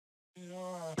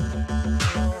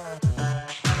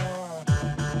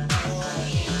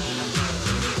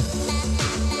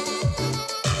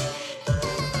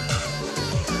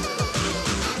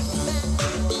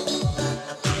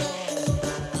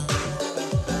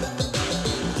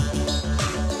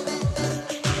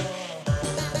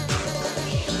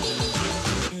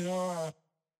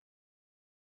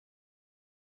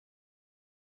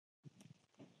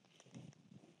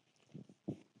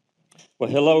Well,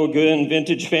 hello, good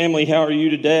vintage family. How are you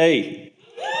today?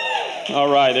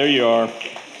 All right, there you are.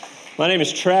 My name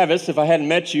is Travis, if I hadn't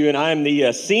met you, and I am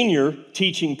the senior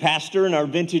teaching pastor in our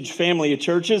vintage family of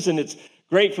churches, and it's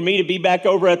great for me to be back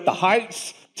over at the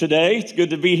Heights today. It's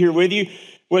good to be here with you.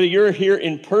 Whether you're here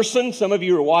in person, some of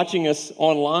you are watching us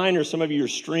online, or some of you are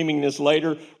streaming this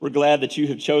later, we're glad that you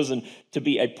have chosen to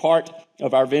be a part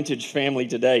of our vintage family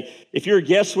today. If you're a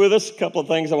guest with us, a couple of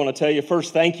things I want to tell you.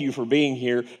 First, thank you for being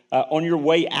here. On your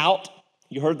way out,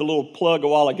 you heard the little plug a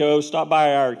while ago. Stop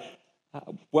by our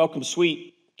welcome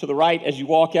suite to the right as you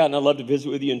walk out, and I'd love to visit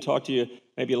with you and talk to you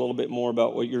maybe a little bit more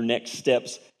about what your next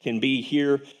steps can be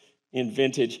here in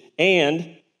Vintage.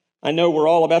 And I know we're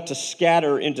all about to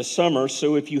scatter into summer,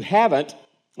 so if you haven't,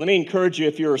 let me encourage you,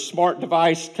 if you're a smart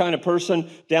device kind of person,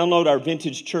 download our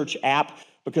Vintage Church app,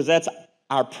 because that's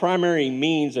our primary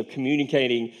means of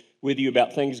communicating with you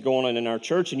about things going on in our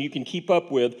church, and you can keep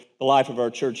up with the life of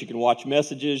our church. You can watch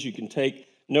messages, you can take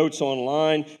notes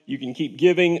online, you can keep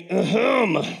giving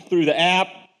through the app.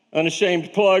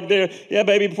 Unashamed plug there. Yeah,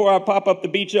 baby, before I pop up the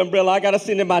beach umbrella, I got to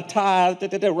send in my tithe.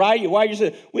 Right? Why you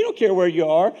say, we don't care where you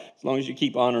are, as long as you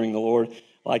keep honoring the Lord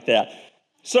like that.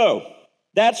 So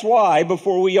that's why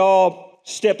before we all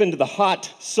step into the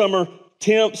hot summer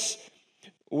temps,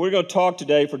 we're going to talk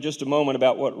today for just a moment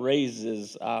about what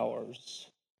raises ours.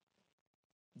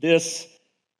 This,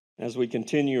 as we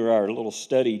continue our little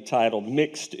study titled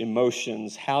Mixed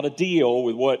Emotions, how to deal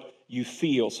with what you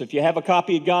feel. So if you have a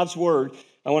copy of God's Word,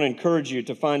 I want to encourage you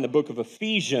to find the book of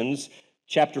Ephesians,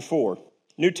 chapter 4.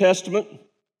 New Testament,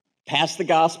 past the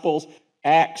Gospels,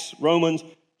 Acts, Romans,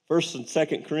 1st and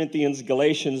 2nd Corinthians,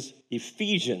 Galatians,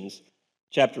 Ephesians,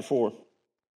 chapter 4.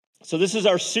 So this is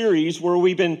our series where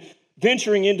we've been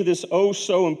venturing into this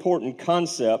so important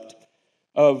concept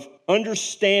of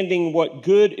understanding what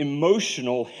good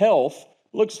emotional health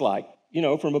looks like,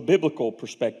 from a biblical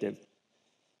perspective.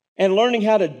 And learning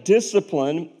how to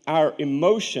discipline our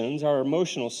emotions, our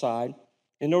emotional side,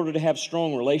 in order to have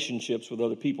strong relationships with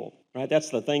other people, right? That's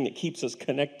the thing that keeps us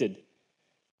connected.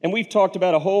 And we've talked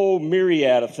about a whole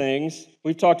myriad of things.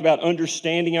 We've talked about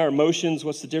understanding our emotions.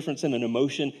 What's the difference in an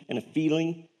emotion and a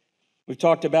feeling? We've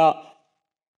talked about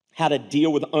how to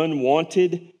deal with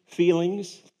unwanted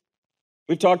feelings.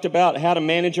 We've talked about how to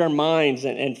manage our minds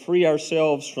and free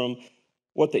ourselves from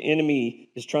what the enemy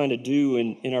is trying to do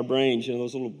in our brains,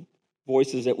 those little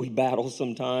voices that we battle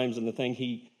sometimes and the thing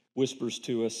he whispers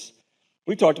to us.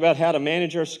 We talked about how to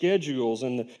manage our schedules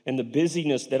and the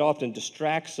busyness that often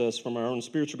distracts us from our own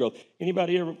spiritual growth.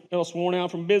 Anybody else worn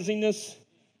out from busyness?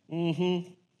 We've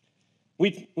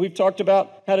talked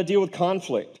about how to deal with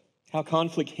conflict, how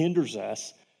conflict hinders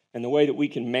us, and the way that we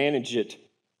can manage it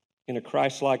in a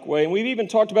Christ-like way. And we've even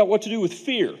talked about what to do with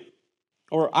fear,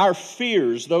 or our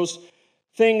fears, those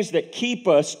things that keep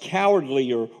us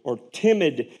cowardly or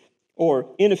timid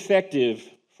or ineffective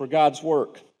for God's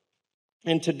work.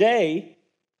 And today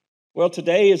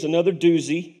is another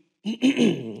doozy.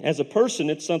 As a person,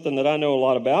 it's something that I know a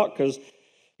lot about, because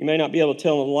you may not be able to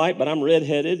tell in the light, but I'm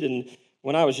redheaded, and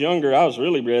when I was younger, I was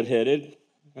really redheaded.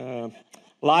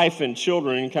 Life and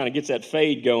children kind of gets that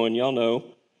fade going, y'all know,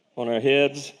 on our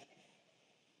heads.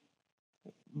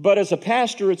 But as a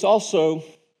pastor, it's also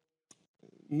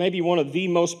maybe one of the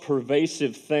most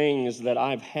pervasive things that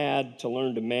I've had to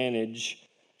learn to manage,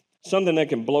 something that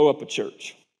can blow up a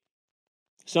church,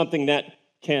 something that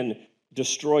can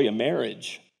destroy a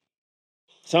marriage,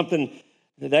 something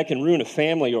that can ruin a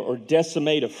family or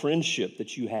decimate a friendship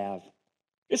that you have.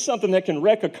 It's something that can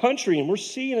wreck a country, and we're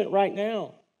seeing it right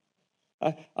now.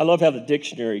 I love how the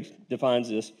dictionary defines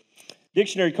this.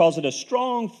 Dictionary calls it a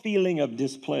strong feeling of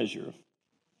displeasure.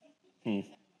 An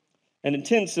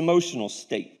intense emotional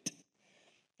state,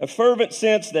 a fervent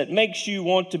sense that makes you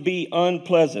want to be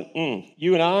unpleasant.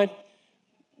 You and I,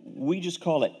 we just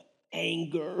call it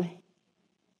anger.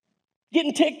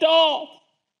 Getting ticked off,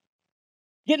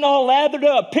 getting all lathered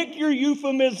up. Pick your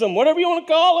euphemism, whatever you want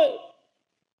to call it.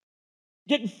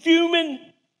 Getting fuming,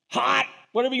 hot,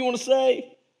 whatever you want to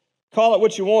say. Call it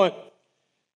what you want.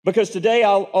 Because today,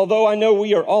 although I know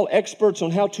we are all experts on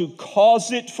how to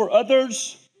cause it for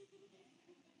others,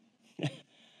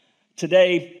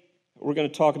 today, we're going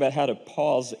to talk about how to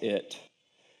pause it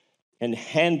and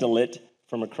handle it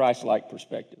from a Christ-like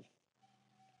perspective.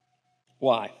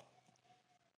 Why?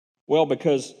 Well,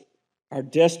 because our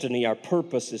destiny, our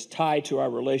purpose is tied to our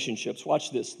relationships.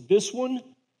 Watch this. This one,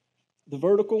 the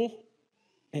vertical,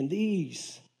 and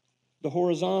these, the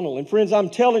horizontal. And friends,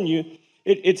 I'm telling you,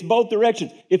 it's both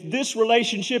directions. If this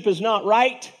relationship is not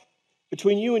right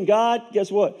between you and God,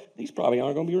 guess what? These probably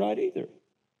aren't going to be right either.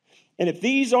 And if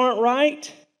these aren't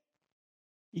right,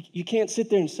 You can't sit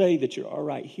there and say that you're all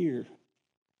right here,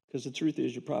 because the truth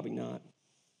is you're probably not.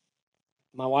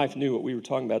 My wife knew what we were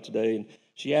talking about today, and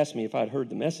she asked me if I'd heard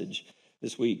the message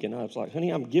this week, and I was like, honey,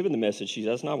 I'm giving the message. She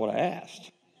said, that's not what I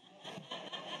asked.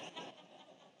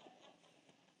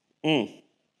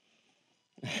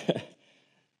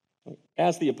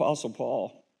 Ask the Apostle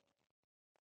Paul.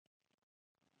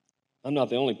 I'm not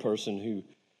the only person who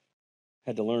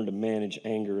had to learn to manage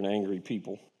anger and angry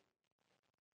people.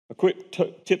 A quick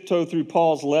tiptoe through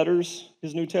Paul's letters,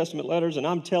 his New Testament letters, and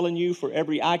I'm telling you, for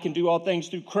every I can do all things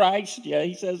through Christ, yeah,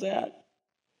 he says that.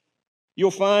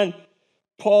 You'll find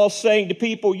Paul saying to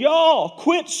people, y'all,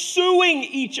 quit suing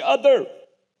each other.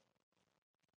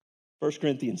 1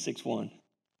 Corinthians 6:1.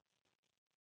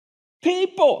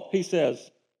 People, he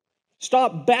says,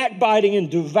 stop backbiting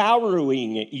and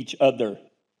devouring each other.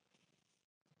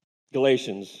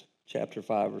 Galatians chapter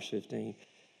 5, verse 15.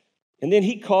 And then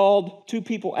he called two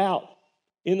people out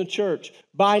in the church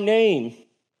by name.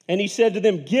 And he said to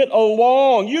them, get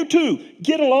along. You two,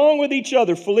 get along with each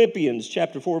other. Philippians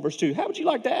chapter 4, verse 2. How would you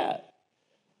like that?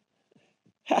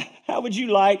 How would you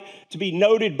like to be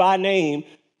noted by name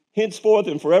henceforth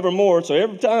and forevermore? So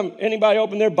every time anybody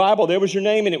opened their Bible, there was your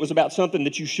name, and it was about something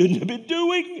that you shouldn't have been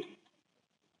doing.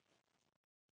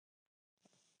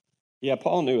 Yeah,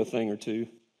 Paul knew a thing or two.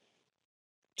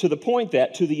 To the point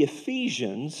that to the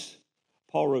Ephesians,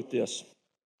 Paul wrote this.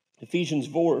 Ephesians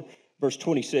 4, verse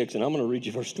 26, and I'm going to read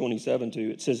you verse 27 too.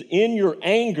 It says, in your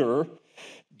anger,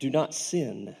 do not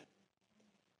sin.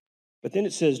 But then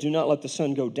it says, do not let the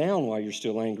sun go down while you're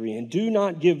still angry, and do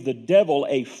not give the devil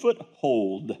a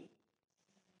foothold.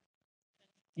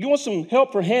 You want some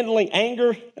help for handling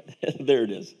anger? There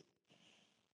it is.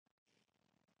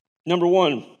 Number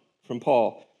one from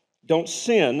Paul, don't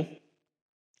sin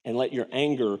and let your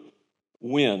anger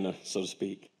win, so to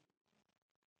speak.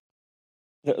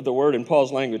 The word in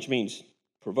Paul's language means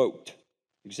provoked,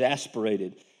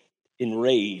 exasperated,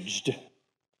 enraged.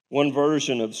 One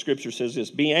version of Scripture says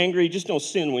this, be angry, just don't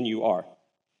sin when you are.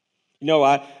 You know,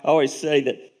 I always say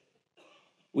that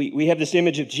we have this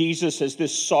image of Jesus as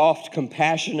this soft,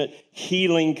 compassionate,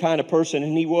 healing kind of person,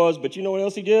 and he was, but you know what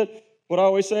else he did? What I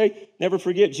always say, never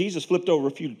forget, Jesus flipped over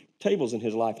a few tables in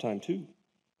his lifetime too.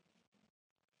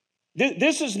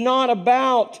 This is not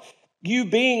about you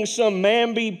being some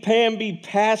mamby-pamby,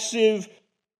 passive,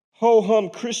 ho-hum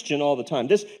Christian all the time.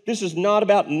 This is not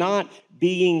about not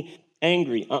being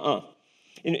angry.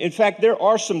 In fact, there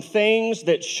are some things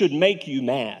that should make you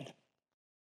mad.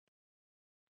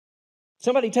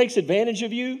 Somebody takes advantage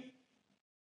of you,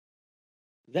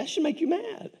 that should make you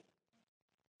mad.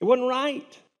 It wasn't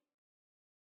right.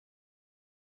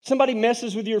 Somebody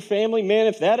messes with your family, man,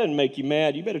 if that doesn't make you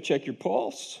mad, you better check your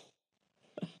pulse.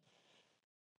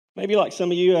 Maybe like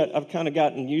some of you, I've kind of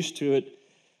gotten used to it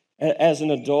as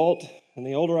an adult, and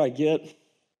the older I get,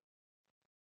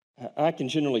 I can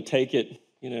generally take it,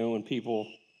 you know, when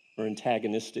people are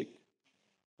antagonistic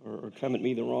or come at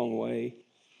me the wrong way.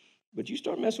 But you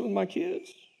start messing with my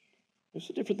kids, it's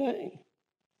a different thing.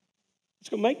 It's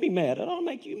going to make me mad. It ought to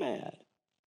make you mad.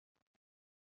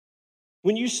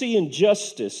 When you see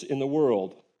injustice in the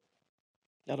world,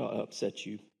 that ought to upset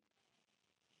you.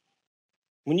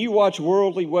 When you watch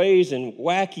worldly ways and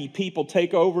wacky people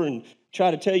take over and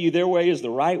try to tell you their way is the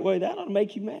right way, that ought to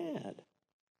make you mad.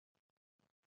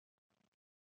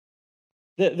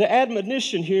 The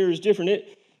admonition here is different.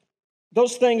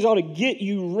 Those things ought to get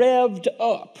you revved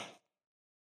up.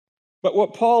 But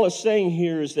what Paul is saying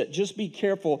here is that just be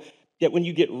careful that when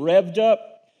you get revved up,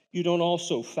 you don't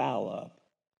also foul up.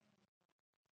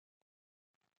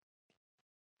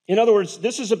 In other words,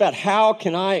 this is about how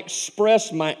can I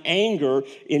express my anger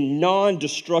in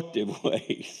non-destructive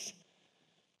ways.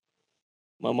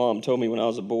 My mom told me when I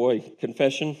was a boy,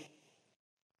 confession,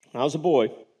 when I was a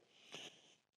boy,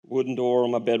 wooden door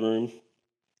on my bedroom,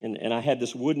 and I had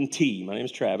this wooden T. My name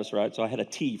is Travis, right? So I had a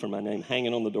T for my name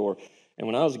hanging on the door. And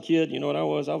when I was a kid, you know what I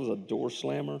was? I was a door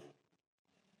slammer.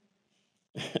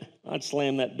 I'd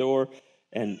slam that door,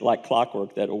 and like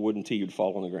clockwork, that old wooden T would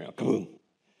fall on the ground. Kaboom.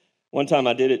 One time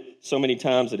I did it so many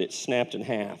times that it snapped in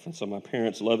half, and so my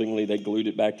parents lovingly, they glued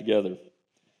it back together.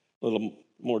 A little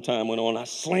more time went on. I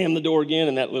slammed the door again,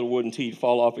 and that little wooden T would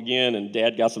fall off again, and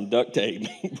Dad got some duct tape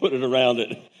and put it around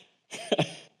it.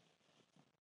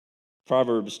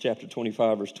 Proverbs chapter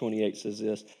 25, verse 28 says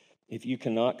this, if you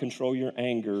cannot control your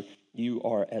anger, you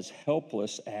are as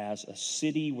helpless as a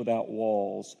city without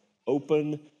walls,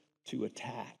 open to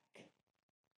attack.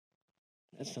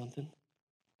 That's something.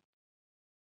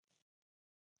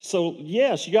 So,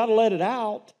 yes, you got to let it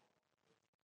out.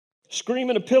 Scream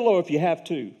in a pillow if you have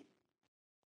to.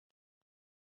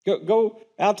 Go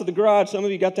out to the garage. Some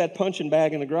of you got that punching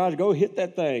bag in the garage. Go hit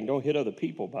that thing. Don't hit other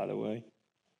people, by the way.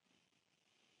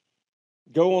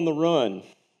 Go on the run.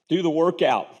 Do the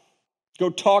workout. Go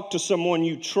talk to someone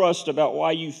you trust about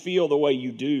why you feel the way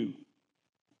you do.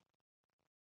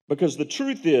 Because the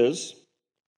truth is,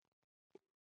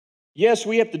 yes,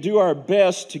 we have to do our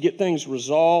best to get things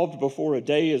resolved before a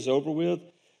day is over with.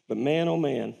 But man, oh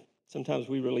man, sometimes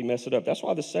we really mess it up. That's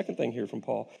why the second thing here from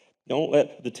Paul, don't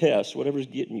let the test, whatever's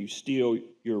getting you, steal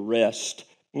your rest.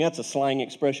 And that's a slang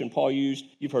expression Paul used.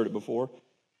 You've heard it before.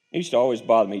 It used to always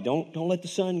bother me. Don't let the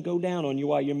sun go down on you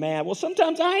while you're mad. Well,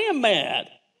 sometimes I am mad.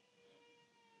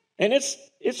 And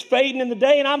it's fading in the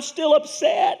day, and I'm still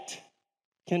upset.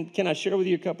 Can I share with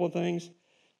you a couple of things?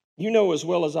 You know as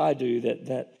well as I do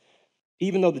that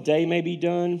even though the day may be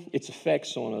done, its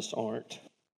effects on us aren't.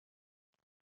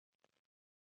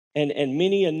 And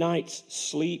many a night's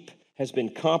sleep has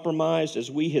been compromised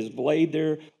as we have laid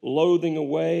there loathing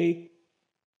away,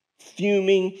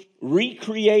 fuming,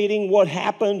 recreating what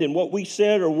happened and what we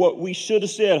said or what we should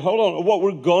have said. Hold on, what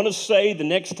we're going to say the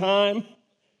next time.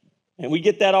 And we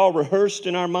get that all rehearsed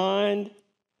in our mind.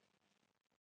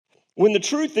 When the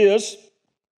truth is,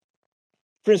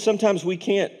 friends, sometimes we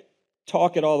can't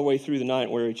talk it all the way through the night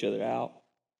and wear each other out.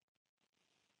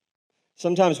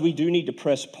 Sometimes we do need to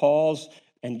press pause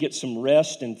and get some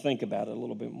rest and think about it a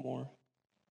little bit more.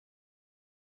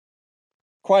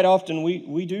 Quite often,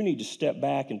 we do need to step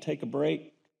back and take a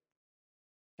break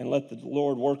and let the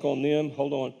Lord work on them.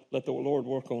 Hold on, let the Lord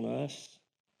work on us.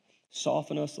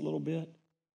 Soften us a little bit.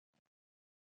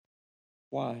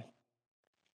 Why?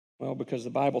 Well, because the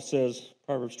Bible says,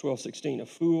 Proverbs 12:16, a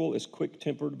fool is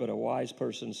quick-tempered, but a wise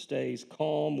person stays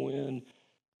calm when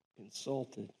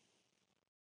insulted.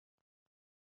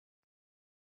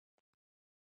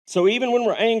 So even when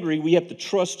we're angry, we have to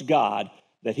trust God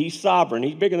that He's sovereign.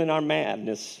 He's bigger than our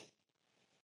madness,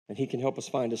 and He can help us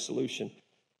find a solution.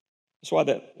 That's why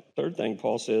that third thing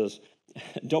Paul says,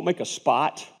 don't make a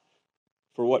spot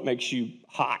for what makes you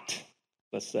hot,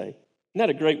 let's say. Isn't that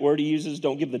a great word he uses?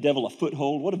 Don't give the devil a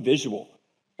foothold. What a visual,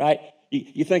 right?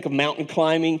 You think of mountain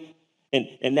climbing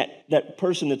and that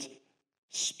person that's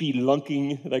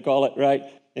spelunking, they call it, right?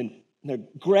 And they're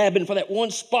grabbing for that one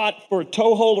spot for a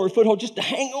toehold or a foothold just to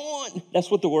hang on.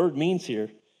 That's what the word means here.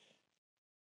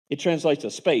 It translates a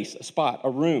space, a spot,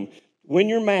 a room. When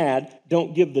you're mad,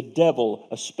 don't give the devil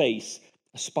a space,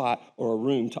 a spot, or a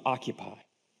room to occupy.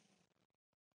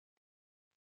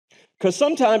 Because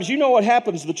sometimes, you know what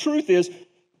happens, the truth is,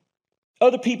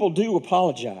 other people do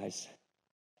apologize.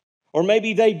 Or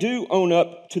maybe they do own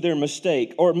up to their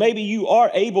mistake. Or maybe you are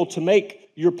able to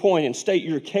make your point and state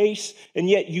your case, and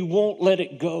yet you won't let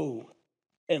it go,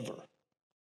 ever.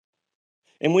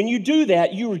 And when you do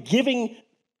that, you are giving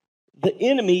the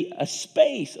enemy a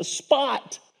space, a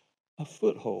spot, a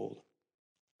foothold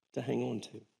to hang on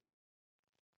to.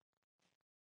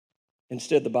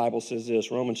 Instead, the Bible says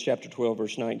this, Romans chapter 12,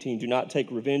 verse 19, do not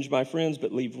take revenge, my friends,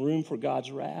 but leave room for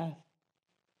God's wrath.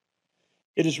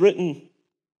 It is written,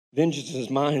 vengeance is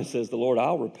mine, says the Lord,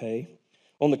 I'll repay.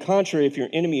 On the contrary, if your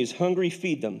enemy is hungry,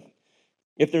 feed them.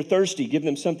 If they're thirsty, give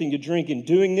them something to drink. In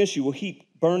doing this, you will heap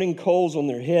burning coals on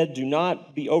their head. Do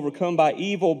not be overcome by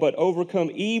evil, but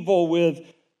overcome evil with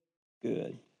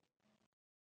good.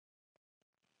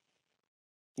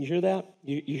 You hear that?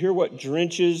 You hear what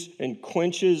drenches and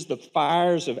quenches the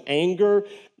fires of anger?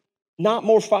 Not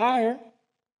more fire,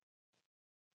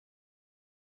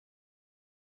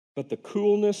 but the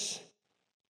coolness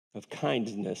of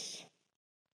kindness.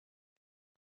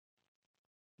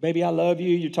 Baby, I love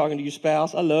you. You're talking to your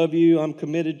spouse. I love you. I'm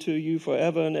committed to you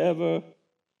forever and ever.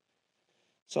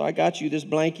 So I got you this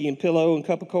blankie and pillow and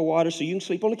cup of cold water so you can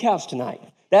sleep on the couch tonight.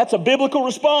 That's a biblical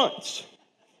response.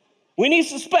 We need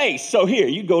some space, so here,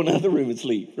 you go in another room and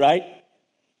sleep, right?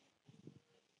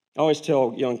 I always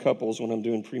tell young couples when I'm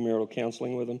doing premarital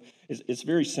counseling with them, it's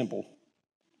very simple.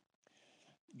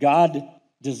 God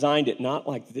designed it not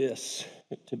like this,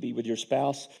 to be with your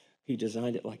spouse. He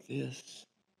designed it like this.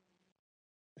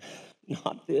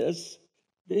 Not this,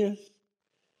 this.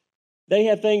 They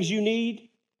have things you need,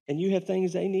 and you have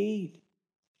things they need.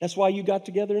 That's why you got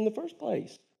together in the first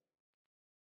place.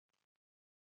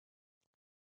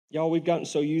 Y'all, we've gotten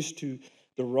so used to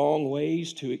the wrong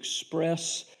ways to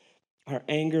express our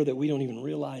anger that we don't even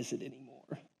realize it anymore.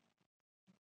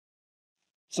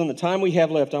 So in the time we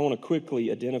have left, I want to quickly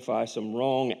identify some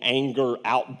wrong anger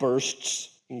outbursts,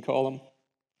 you can call them.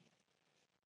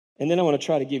 And then I want to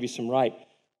try to give you some right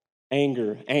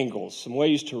anger angles, some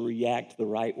ways to react the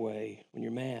right way when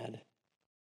you're mad.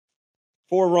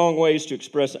 4 wrong ways to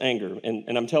express anger.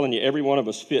 And I'm telling you, every one of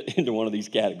us fit into one of these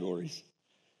categories.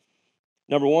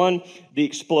 Number one, the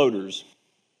exploders.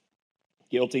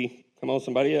 Guilty. Come on,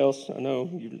 somebody else. I know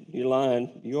you're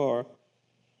lying. You are.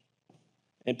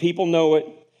 And people know it.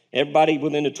 Everybody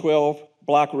within a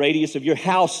 12-block radius of your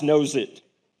house knows it.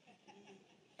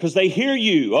 Because they hear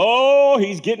you. Oh,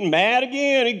 he's getting mad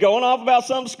again. He's going off about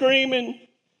something, screaming.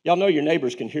 Y'all know your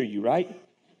neighbors can hear you, right?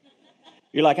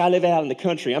 You're like, I live out in the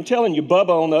country. I'm telling you, Bubba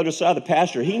on the other side of the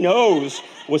pasture, he knows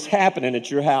what's happening at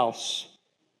your house.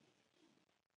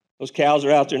 Those cows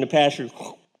are out there in the pasture.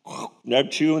 They're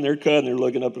chewing, they're cutting, they're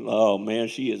looking up. Oh, man,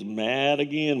 she is mad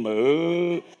again.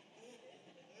 Moo.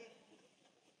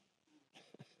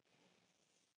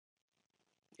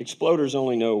 Exploders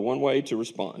only know one way to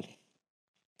respond.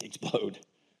 Explode.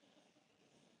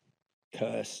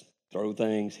 Cuss, throw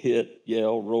things, hit,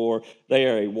 yell, roar. They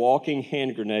are a walking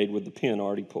hand grenade with the pin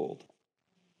already pulled.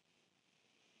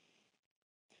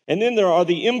 And then there are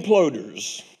the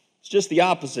imploders. It's just the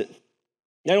opposite.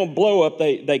 They don't blow up,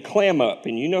 they clam up,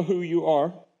 and you know who you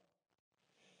are.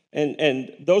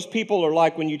 And those people are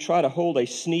like when you try to hold a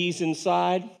sneeze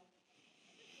inside.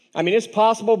 I mean, it's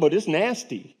possible, but it's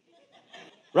nasty,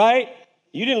 right?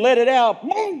 You didn't let it out,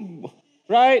 boom,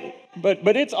 right?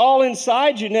 But it's all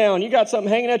inside you now, and you got something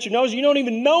hanging out your nose, you don't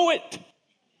even know it.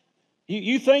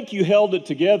 You think you held it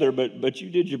together, but you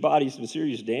did your body some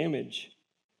serious damage.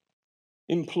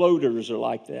 Imploders are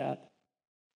like that.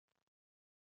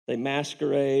 They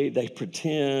masquerade, they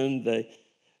pretend,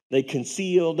 they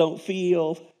conceal, don't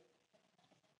feel.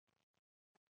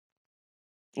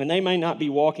 And they may not be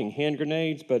walking hand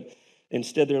grenades, but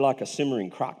instead they're like a simmering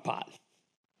crock pot.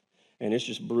 And it's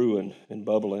just brewing and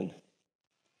bubbling.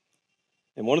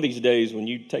 And one of these days, when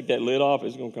you take that lid off,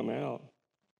 it's going to come out.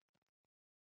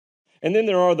 And then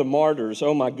there are the martyrs.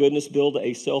 Oh my goodness, build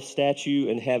a self-statue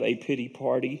and have a pity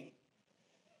party.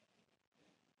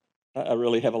 I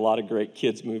really have a lot of great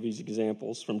kids' movies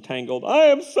examples from Tangled. I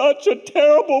am such a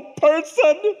terrible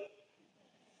person.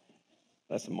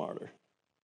 That's a martyr.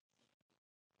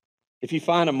 If you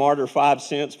find a martyr 5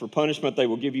 cents for punishment, they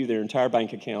will give you their entire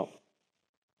bank account.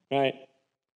 Right?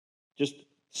 Just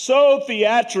so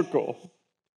theatrical.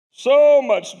 So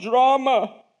much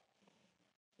drama.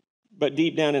 But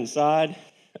deep down inside,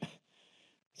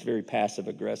 it's very passive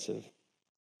aggressive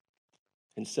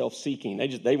and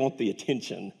self-seeking. They want the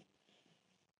attention.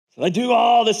 So they do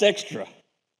all this extra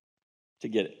to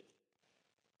get it.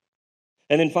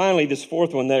 And then finally, this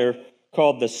fourth one, they're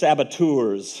called the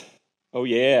saboteurs. Oh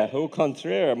yeah, au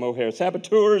contraire, mohair.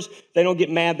 Saboteurs, they don't get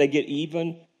mad, they get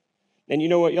even. And you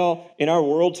know what, y'all? In our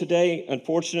world today,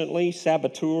 unfortunately,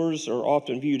 saboteurs are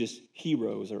often viewed as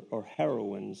heroes or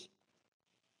heroines.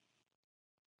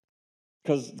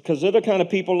 Because they're the kind of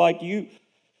people like you.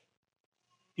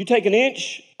 You take an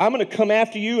inch, I'm going to come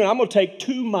after you, and I'm going to take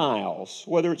 2 miles,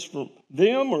 whether it's from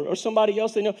them or somebody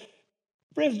else they know.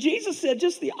 Friends, Jesus said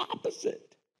just the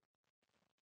opposite.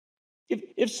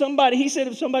 If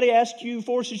somebody asks you,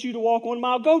 forces you to walk 1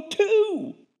 mile, go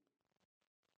 2.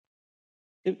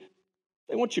 If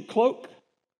they want your cloak,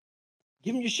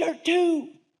 give them your shirt too.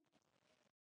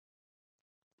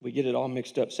 We get it all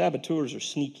mixed up. Saboteurs are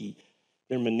sneaky.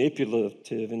 They're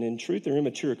manipulative, and in truth, they're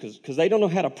immature because they don't know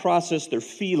how to process their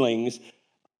feelings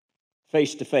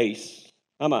face to face.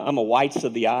 I'm a whites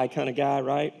of the eye kind of guy,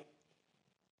 right?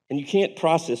 And you can't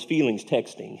process feelings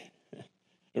texting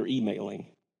or emailing.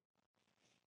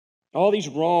 All these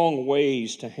wrong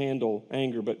ways to handle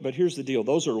anger, but here's the deal.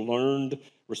 Those are learned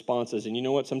responses, and you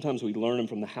know what? Sometimes we learn them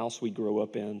from the house we grow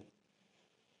up in.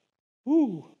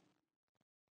 Woo!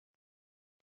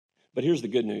 But here's the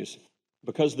good news.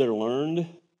 Because they're learned,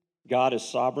 God is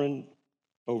sovereign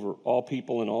over all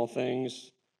people and all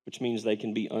things, which means they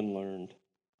can be unlearned.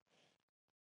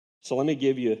 So let me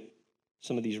give you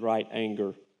some of these right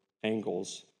anger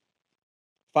angles.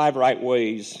 5 right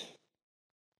ways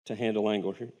to handle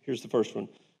anger. Here's the first one.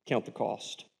 Count the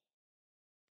cost.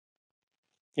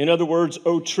 In other words,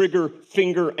 oh trigger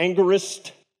finger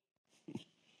angerist.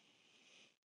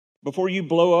 Before you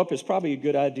blow up, it's probably a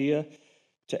good idea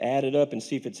to add it up and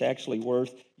see if it's actually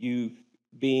worth you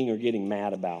being or getting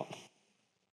mad about.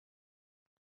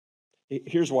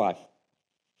 Here's why.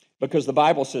 Because the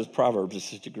Bible says, Proverbs is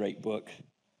such a great book.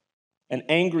 An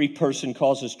angry person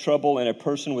causes trouble, and a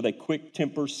person with a quick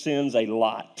temper sins a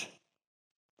lot.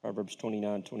 Proverbs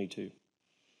 29:22.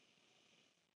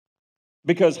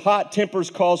 Because hot tempers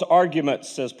cause arguments,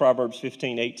 says Proverbs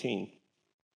 15:18.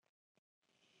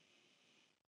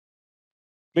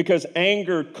 Because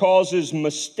anger causes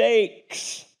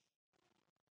mistakes.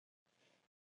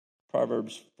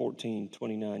 Proverbs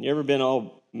 14:29. You ever been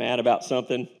all mad about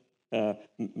something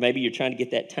Maybe you're trying to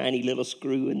get that tiny little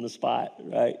screw in the spot,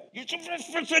 right? You're so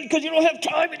frustrated because you don't have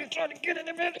time and you're trying to get it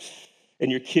in it. And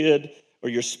your kid or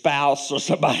your spouse or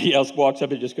somebody else walks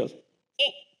up and just goes,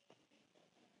 "Eh,"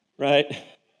 right?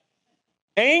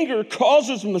 Anger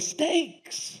causes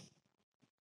mistakes.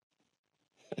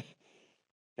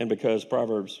 And because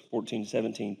Proverbs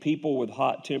 14:17, people with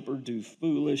hot temper do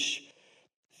foolish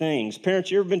things. Parents,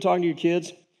 you ever been talking to your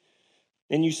kids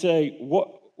and you say,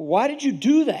 why did you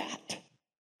do that?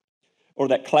 Or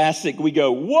that classic, we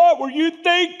go, what were you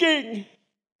thinking?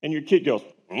 And your kid goes,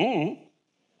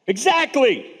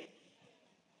 exactly.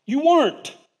 You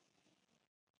weren't.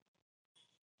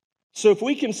 So if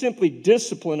we can simply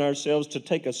discipline ourselves to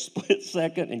take a split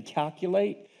second and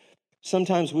calculate,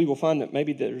 sometimes we will find that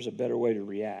maybe there's a better way to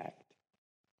react.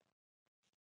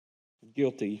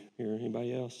 Guilty here,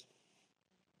 anybody else?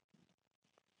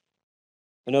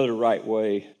 Another right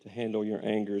way to handle your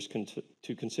anger is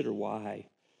to consider why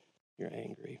you're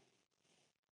angry.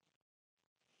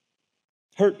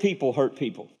 Hurt people hurt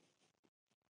people.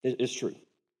 It's true.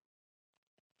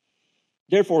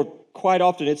 Therefore, quite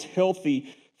often it's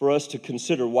healthy for us to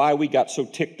consider why we got so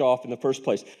ticked off in the first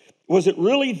place. Was it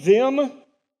really them?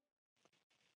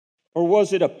 Or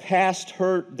was it a past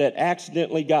hurt that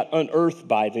accidentally got unearthed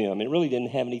by them? It really didn't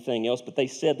have anything else, but they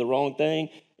said the wrong thing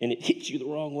and it hit you the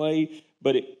wrong way,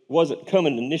 but it wasn't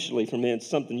coming initially from them. It's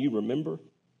something you remember.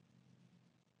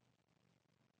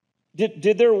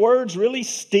 Did their words really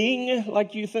sting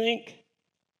like you think?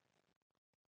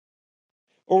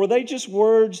 Or were they just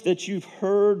words that you've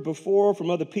heard before from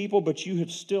other people, but you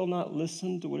have still not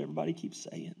listened to what everybody keeps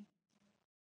saying?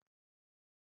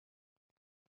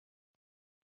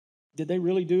 Did they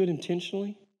really do it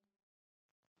intentionally?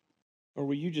 Or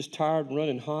were you just tired and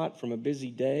running hot from a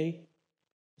busy day,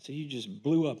 so you just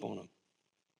blew up on them?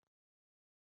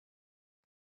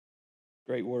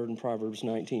 Great word in Proverbs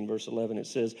 19, verse 11. It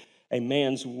says, a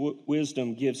man's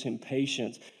wisdom gives him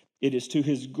patience. It is to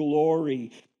his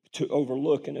glory to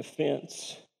overlook an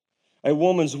offense. A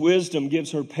woman's wisdom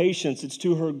gives her patience. It's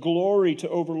to her glory to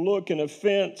overlook an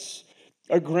offense.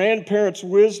 A grandparent's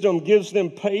wisdom gives them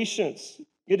patience.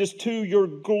 It is to your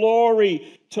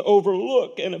glory to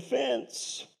overlook an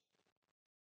offense.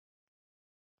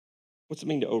 What's it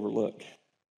mean to overlook?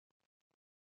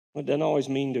 Well, it doesn't always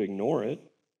mean to ignore it.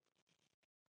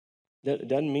 It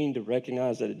doesn't mean to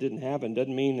recognize that it didn't happen. It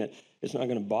doesn't mean that it's not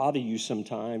going to bother you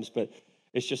sometimes, but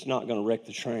it's just not going to wreck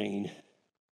the train.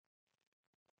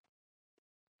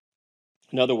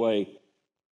 Another way,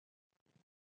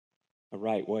 a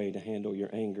right way to handle your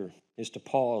anger is to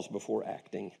pause before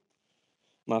acting.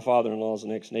 My father-in-law is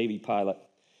an ex-Navy pilot.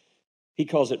 He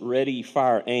calls it ready,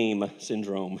 fire, aim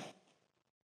syndrome.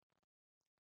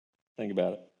 Think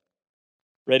about it.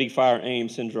 Ready, fire, aim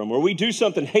syndrome, where we do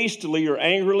something hastily or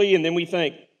angrily, and then we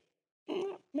think,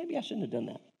 maybe I shouldn't have done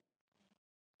that.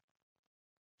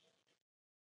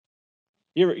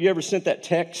 You ever sent that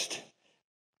text?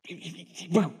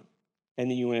 And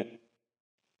then you went,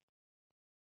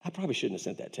 I probably shouldn't have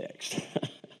sent that text.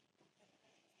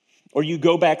 Or you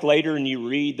go back later and you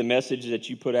read the message that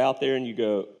you put out there and you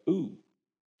go, ooh,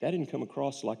 that didn't come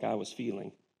across like I was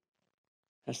feeling.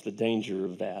 That's the danger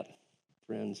of that,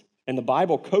 friends. And the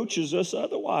Bible coaches us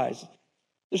otherwise.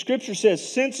 The scripture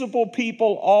says sensible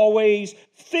people always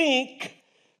think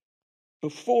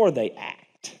before they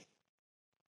act.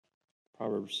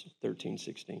 Proverbs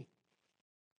 13:16.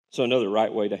 So another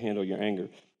right way to handle your anger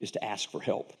is to ask for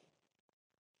help.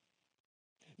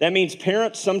 That means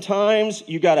parents, sometimes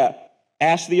you got to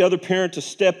ask the other parent to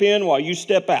step in while you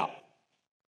step out.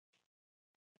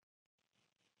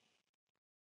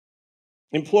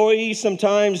 Employees,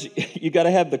 sometimes you got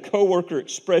to have the coworker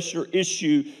express your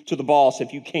issue to the boss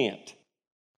if you can't.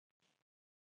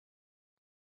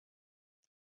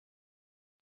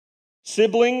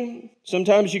 Sibling,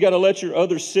 sometimes you got to let your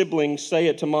other sibling say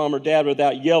it to mom or dad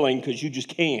without yelling because you just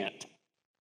can't.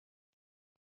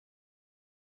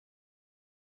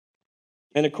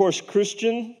 And of course,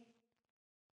 Christian,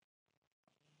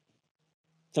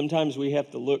 sometimes we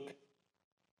have to look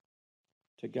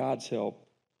to God's help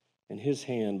and his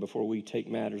hand before we take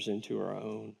matters into our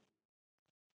own.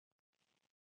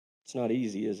 It's not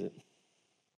easy, is it?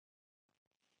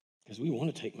 Because we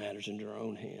want to take matters into our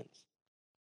own hands.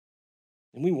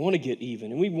 And we want to get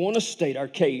even, and we want to state our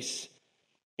case,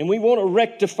 and we want to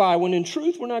rectify, when in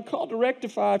truth we're not called to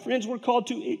rectify. Friends, we're called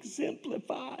to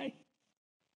exemplify.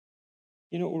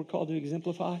 You know what we're called to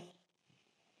exemplify?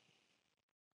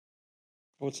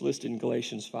 What's listed in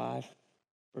Galatians 5,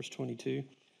 verse 22.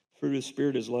 Fruit of the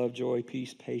Spirit is love, joy,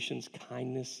 peace, patience,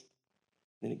 kindness.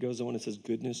 Then it goes on and says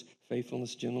goodness,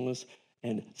 faithfulness, gentleness,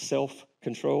 and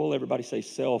self-control. Everybody say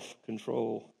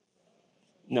self-control.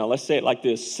 Now, let's say it like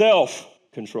this.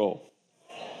 Self-control.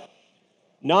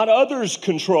 Not others'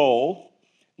 control,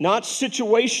 not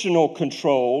situational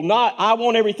control, not I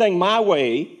want everything my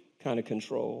way kind of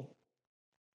control.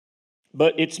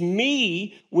 But it's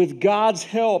me with God's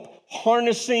help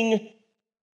harnessing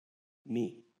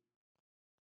me.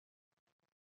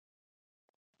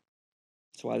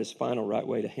 That's why this final right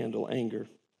way to handle anger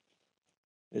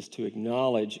is to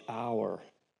acknowledge our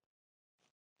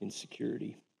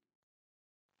insecurity.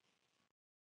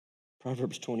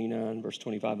 Proverbs 29, verse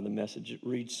 25 of the Message, it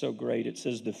reads so great. It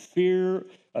says, the fear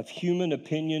of human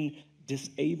opinion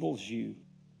disables you,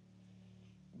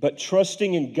 but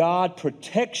trusting in God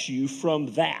protects you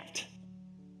from that.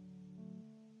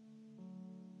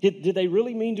 Did they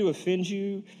really mean to offend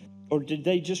you, or did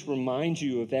they just remind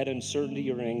you of that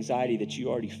uncertainty or anxiety that you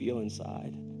already feel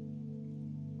inside?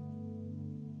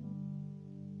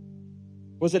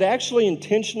 Was it actually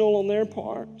intentional on their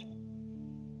part?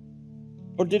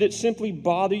 Or did it simply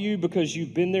bother you because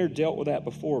you've been there, dealt with that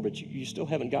before, but you still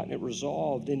haven't gotten it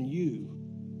resolved in you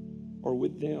or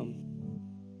with them?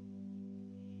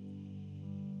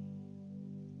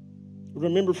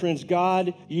 Remember, friends,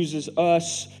 God uses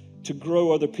us to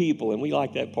grow other people, and we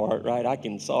like that part, right? I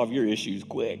can solve your issues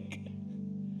quick.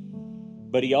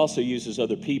 But he also uses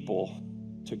other people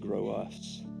to grow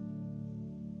us.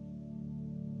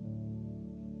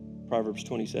 Proverbs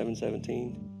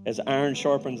 27:17. As iron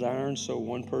sharpens iron, so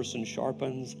one person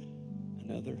sharpens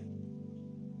another.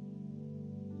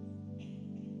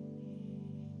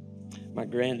 My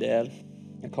granddad,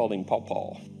 I called him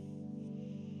Paw.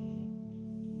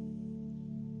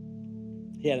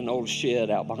 He had an old shed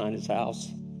out behind his house.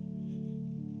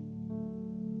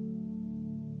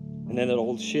 And in that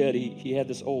old shed, he had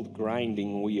this old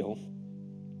grinding wheel.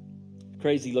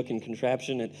 Crazy looking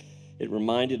contraption. It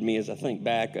reminded me, as I think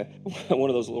back,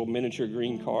 one of those little miniature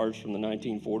green cars from the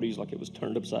 1940s, like it was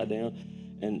turned upside down.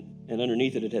 And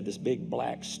underneath it had this big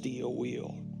black steel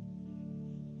wheel.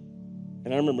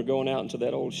 And I remember going out into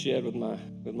that old shed with my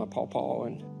Paw,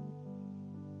 and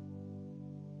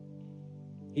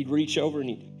he'd reach over and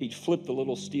he'd flip the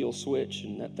little steel switch,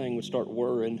 and that thing would start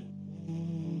whirring.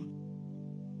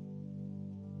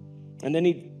 And then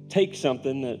he'd take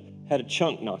something that had a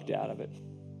chunk knocked out of it,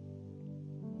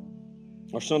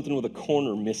 or something with a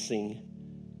corner missing,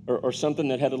 or something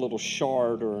that had a little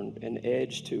shard or an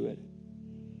edge to it.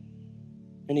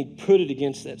 And he'd put it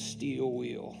against that steel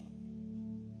wheel.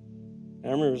 And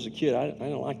I remember as a kid, I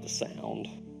didn't like the sound.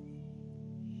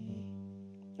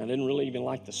 I didn't really even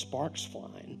like the sparks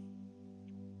flying.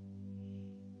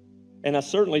 And I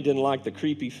certainly didn't like the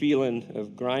creepy feeling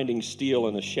of grinding steel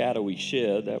in a shadowy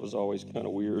shed. That was always kind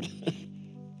of weird.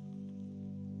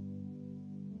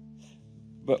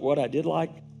 But what I did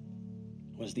like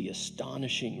was the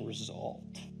astonishing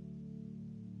result.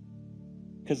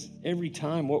 Because every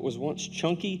time what was once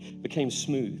chunky became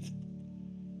smooth.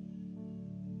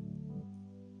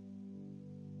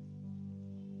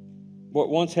 What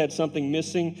once had something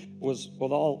missing was,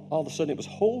 well, all of a sudden it was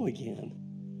whole again.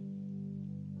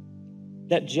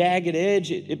 That jagged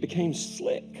edge, it became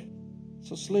slick.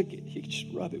 So slick, you could just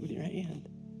rub it with your hand.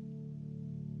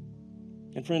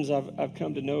 And friends, I've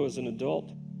come to know as an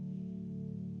adult,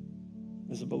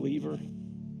 as a believer,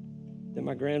 that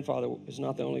my grandfather is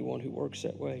not the only one who works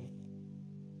that way.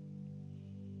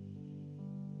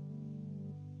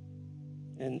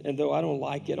 And though I don't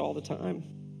like it all the time,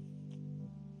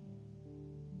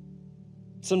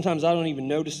 sometimes I don't even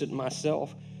notice it in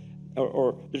myself,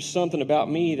 or there's something about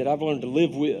me that I've learned to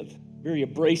live with, very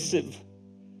abrasive,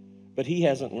 but he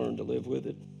hasn't learned to live with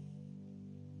it.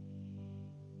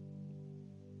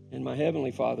 And my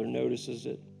Heavenly Father notices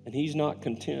it, and he's not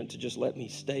content to just let me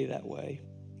stay that way.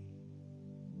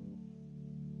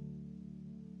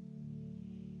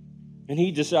 And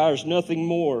he desires nothing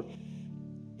more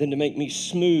than to make me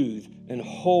smooth and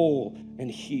whole and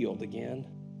healed again.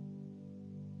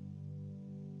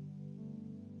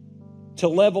 To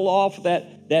level off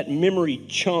that memory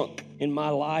chunk in my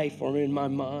life or in my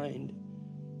mind.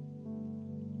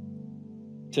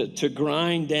 To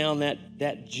grind down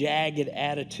that jagged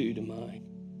attitude of mine.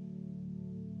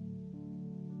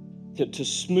 To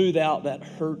smooth out that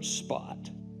hurt spot.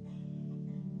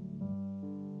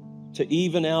 To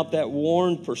even out that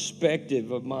worn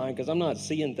perspective of mine, because I'm not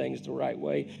seeing things the right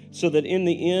way, so that in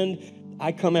the end,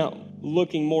 I come out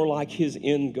looking more like his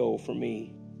end goal for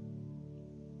me.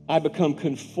 I become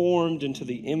conformed into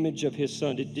the image of his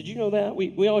son. Did you know that?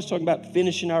 We always talk about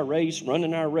finishing our race,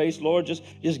 running our race. Lord, just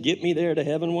get me there to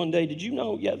heaven one day. Did you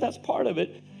know? Yeah, that's part of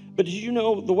it. But did you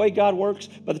know the way God works?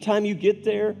 By the time you get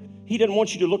there, He doesn't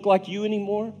want you to look like you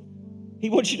anymore. He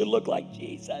wants you to look like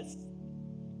Jesus.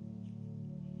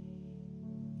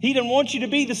 He doesn't want you to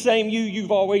be the same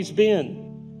you've always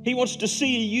been. He wants to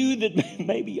see a you that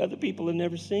maybe other people have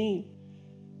never seen.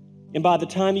 And by the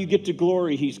time you get to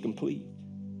glory, he's complete.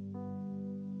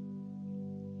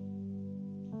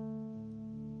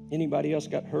 Anybody else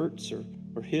got hurts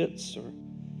or hits or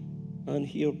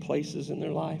unhealed places in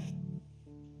their life?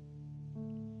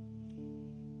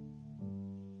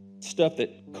 Stuff that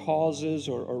causes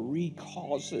or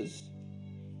recauses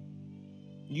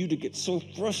you to get so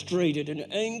frustrated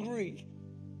and angry.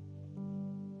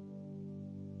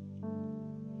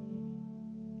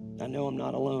 I know I'm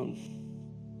not alone.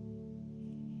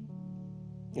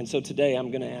 And so today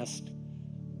I'm going to ask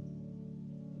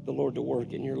the Lord to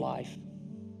work in your life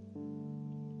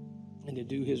and to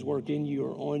do his work in you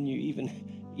or on you,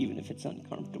 even if it's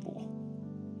uncomfortable.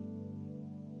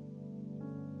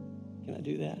 Can I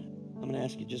do that? I'm going to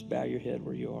ask you just bow your head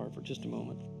where you are for just a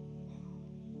moment.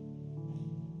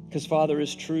 Because Father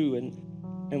is true,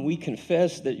 and we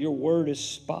confess that your word is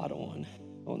spot on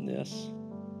this.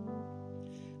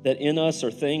 That in us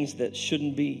are things that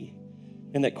shouldn't be,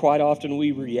 and that quite often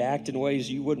we react in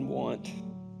ways you wouldn't want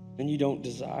and you don't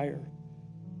desire.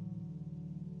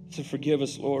 So forgive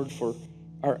us, Lord, for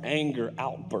our anger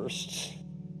outbursts,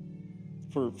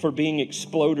 for being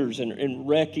exploders and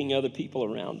wrecking other people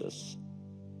around us,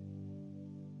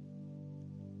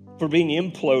 for being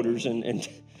imploders and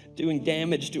doing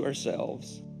damage to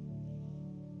ourselves.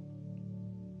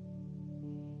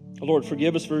 Lord,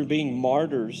 forgive us for being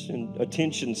martyrs and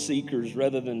attention seekers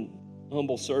rather than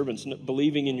humble servants,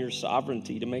 believing in your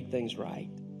sovereignty to make things right.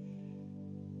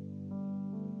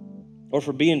 Or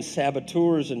for being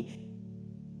saboteurs and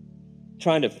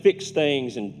trying to fix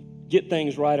things and get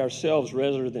things right ourselves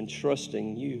rather than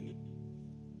trusting you.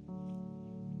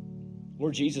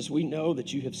 Lord Jesus, we know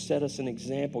that you have set us an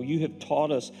example. You have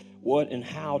taught us what and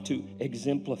how to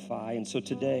exemplify. And so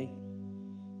today,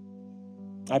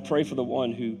 I pray for the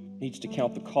one who needs to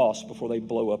count the cost before they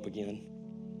blow up again.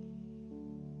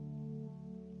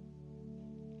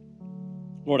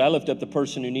 Lord, I lift up the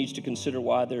person who needs to consider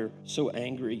why they're so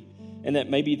angry, and that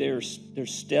maybe there's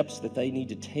steps that they need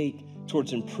to take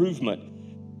towards improvement,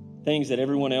 things that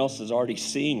everyone else is already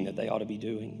seeing that they ought to be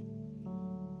doing.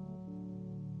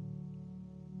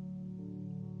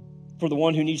 For the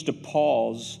one who needs to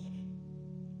pause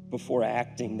before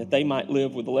acting, that they might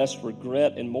live with less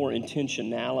regret and more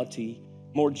intentionality,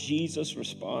 more Jesus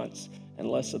response and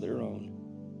less of their own.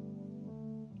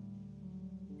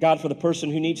 God, for the person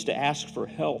who needs to ask for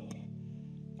help,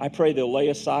 I pray they'll lay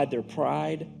aside their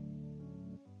pride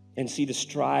and see the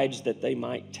strides that they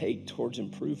might take towards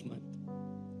improvement.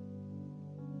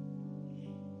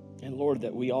 And Lord,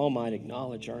 that we all might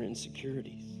acknowledge our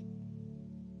insecurities,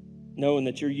 knowing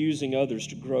that you're using others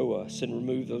to grow us and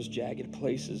remove those jagged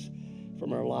places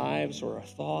from our lives or our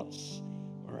thoughts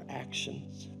or our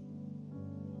actions.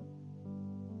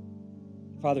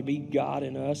 Father, be God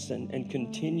in us and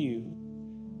continue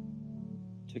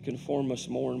to conform us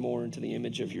more and more into the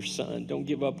image of your Son. Don't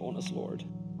give up on us, Lord.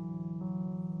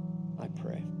 I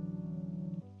pray.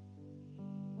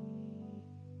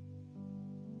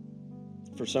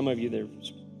 For some of you,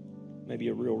 there's maybe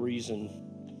a real reason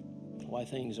why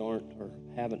things aren't or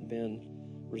haven't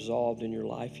been resolved in your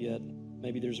life yet.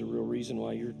 Maybe there's a real reason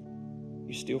why you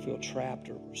still feel trapped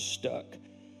or stuck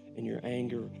in your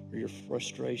anger or your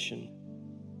frustration.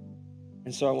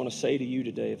 And so I want to say to you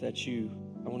today, if that's you,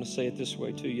 I want to say it this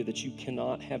way to you, that you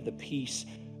cannot have the peace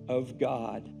of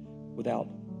God without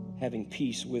having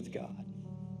peace with God.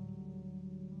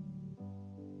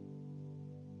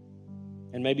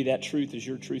 And maybe that truth is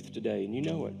your truth today, and you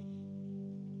know it.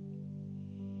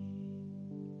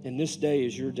 And this day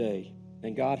is your day,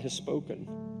 and God has spoken.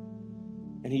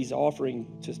 And he's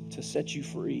offering to set you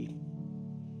free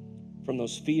from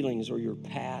those feelings or your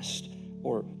past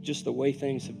or just the way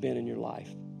things have been in your life.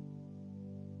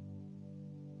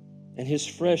 And his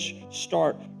fresh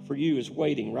start for you is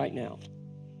waiting right now,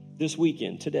 this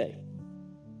weekend, today.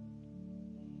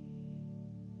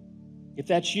 If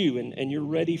that's you and you're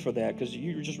ready for that because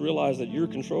you just realize that your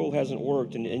control hasn't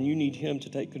worked and you need him to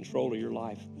take control of your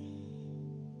life,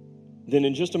 then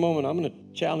in just a moment, I'm going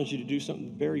to challenge you to do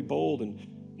something very bold and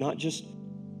not just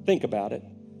think about it,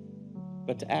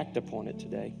 but to act upon it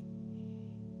today.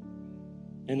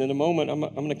 And in a moment, I'm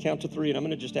going to count to 3, and I'm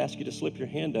going to just ask you to slip your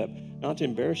hand up, not to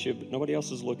embarrass you, but nobody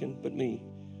else is looking but me,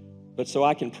 but so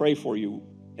I can pray for you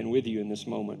and with you in this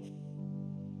moment.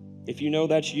 If you know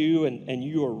that's you and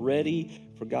you are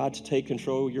ready for God to take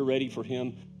control, you're ready for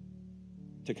him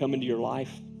to come into your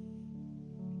life,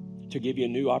 to give you a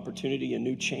new opportunity, a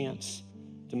new chance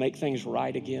to make things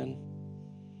right again,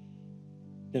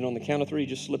 then on the count of 3,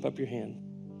 just slip up your hand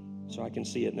so I can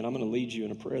see it. And then I'm going to lead you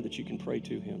in a prayer that you can pray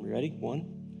to him. You ready? 1,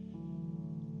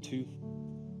 2,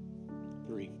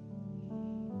 3.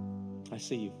 I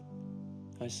see you.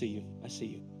 I see you. I see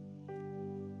you.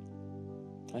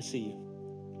 I see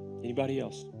you. Anybody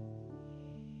else?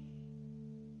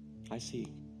 I see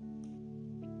you.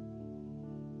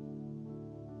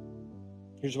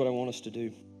 Here's what I want us to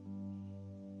do.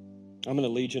 I'm going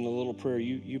to lead you in a little prayer.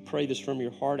 You pray this from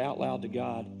your heart out loud to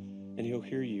God, and he'll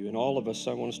hear you. And all of us,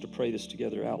 I want us to pray this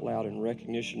together out loud in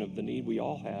recognition of the need we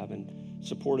all have and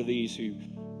support of these who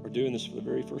are doing this for the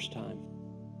very first time.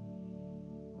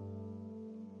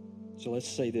 So let's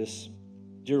say this.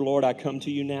 Dear Lord, I come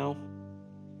to you now,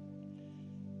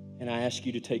 and I ask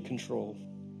you to take control.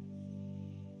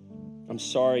 I'm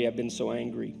sorry I've been so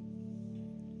angry.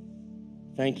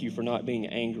 Thank you for not being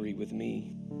angry with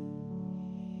me.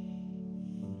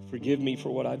 Forgive me for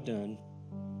what I've done,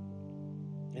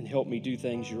 and help me do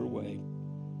things your way.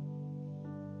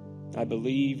 I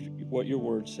believe what your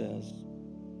word says.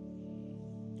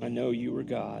 I know you are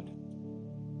God,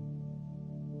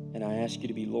 and I ask you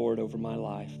to be Lord over my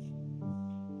life.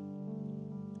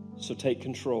 So take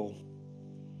control,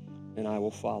 and I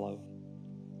will follow.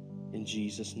 In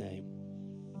Jesus' name,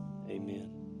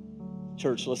 amen.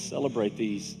 Church, let's celebrate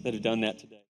these that have done that today.